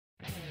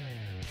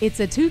It's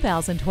a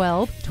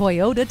 2012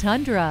 Toyota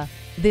Tundra.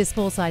 This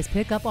full-size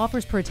pickup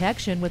offers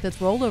protection with its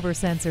rollover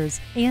sensors,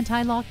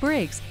 anti-lock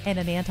brakes, and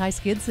an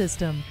anti-skid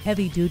system.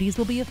 Heavy duties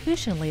will be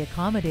efficiently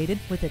accommodated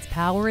with its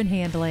power and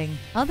handling.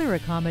 Other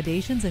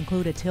accommodations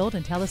include a tilt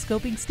and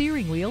telescoping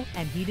steering wheel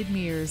and heated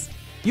mirrors.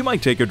 You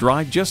might take a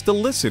drive just to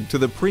listen to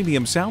the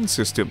premium sound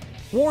system.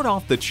 Ward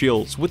off the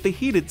chills with the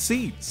heated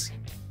seats.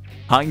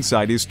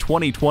 Hindsight is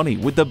 20/20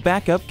 with the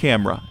backup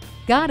camera.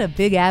 Got a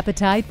big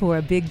appetite for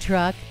a big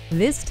truck?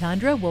 This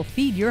Tundra will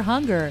feed your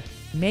hunger.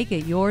 Make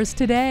it yours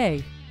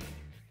today.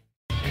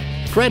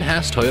 Fred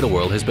Haas Toyota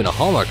World has been a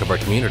hallmark of our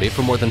community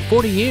for more than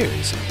 40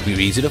 years.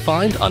 We're easy to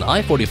find on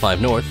I-45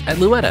 North at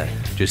Louetta,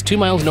 just 2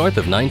 miles north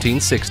of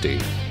 1960.